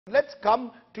Let's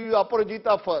come to you,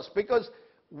 Aparajita, first, because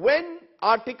when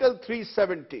Article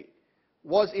 370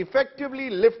 was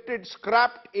effectively lifted,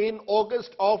 scrapped in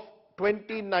August of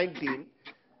 2019,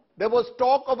 there was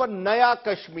talk of a Naya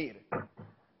Kashmir.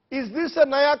 Is this a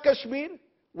Naya Kashmir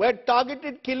where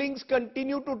targeted killings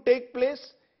continue to take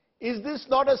place? Is this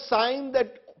not a sign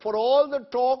that for all the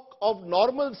talk of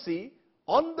normalcy,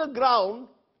 on the ground,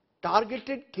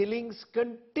 targeted killings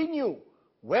continue?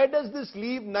 Where does this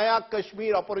leave Naya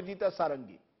Kashmir, Aparajita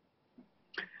Sarangi?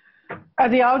 At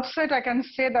the outset, I can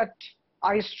say that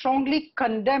I strongly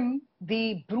condemn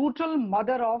the brutal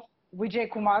murder of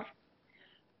Vijay Kumar.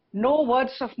 No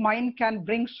words of mine can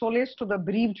bring solace to the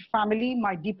bereaved family.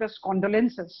 My deepest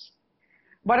condolences.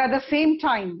 But at the same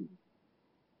time,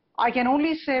 I can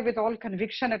only say with all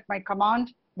conviction at my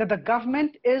command that the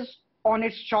government is on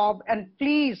its job, and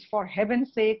please, for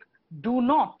heaven's sake, do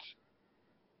not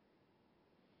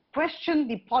question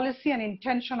the policy and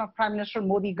intention of Prime Minister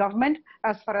Modi government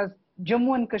as far as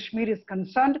Jammu and Kashmir is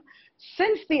concerned.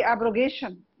 Since the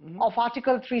abrogation of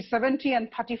Article 370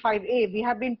 and 35A, we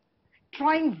have been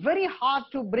trying very hard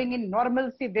to bring in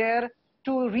normalcy there,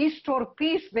 to restore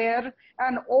peace there,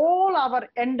 and all our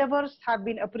endeavors have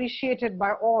been appreciated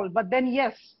by all. But then,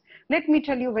 yes, let me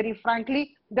tell you very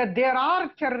frankly that there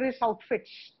are terrorist outfits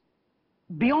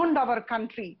beyond our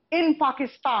country, in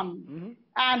Pakistan,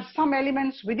 and some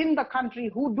elements within the country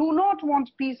who do not want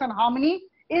peace and harmony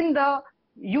in the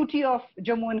UT of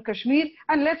Jammu and Kashmir,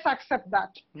 and let's accept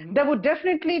that. They would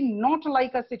definitely not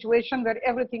like a situation where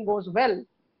everything goes well.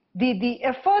 The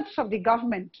efforts of the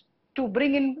government to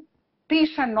bring in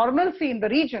peace and normalcy in the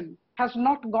region has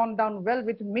not gone down well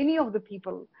with many of the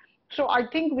people. So I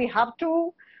think we have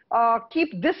to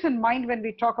keep this in mind when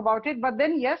we talk about it. But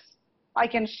then, yes, I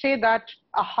can say that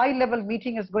a high-level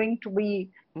meeting is going to be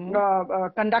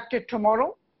conducted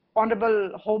tomorrow.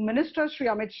 Honorable Home Minister Shri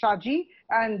Amit Shah ji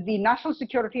and the National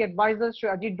Security Advisor Shri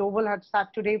Ajit Doval had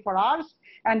sat today for hours,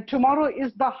 and tomorrow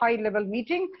is the high-level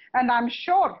meeting, and I'm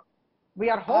sure we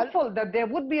are hopeful that there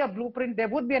would be a blueprint, there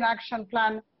would be an action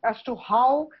plan as to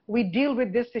how we deal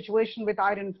with this situation with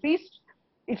iron fist.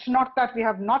 It's not that we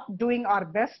have not doing our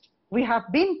best. We have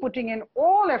been putting in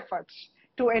all efforts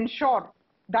to ensure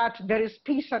that there is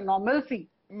peace and normalcy.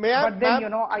 But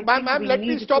then, ma'am, let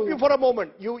me stop you for a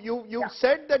moment. You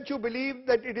said that you believe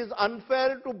that it is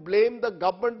unfair to blame the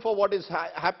government for what is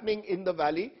happening in the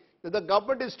valley, that the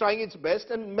government is trying its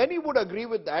best, and many would agree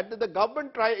with that the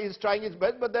government is trying its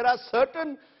best, but there are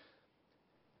certain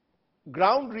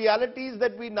ground realities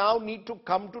that we now need to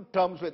come to terms with.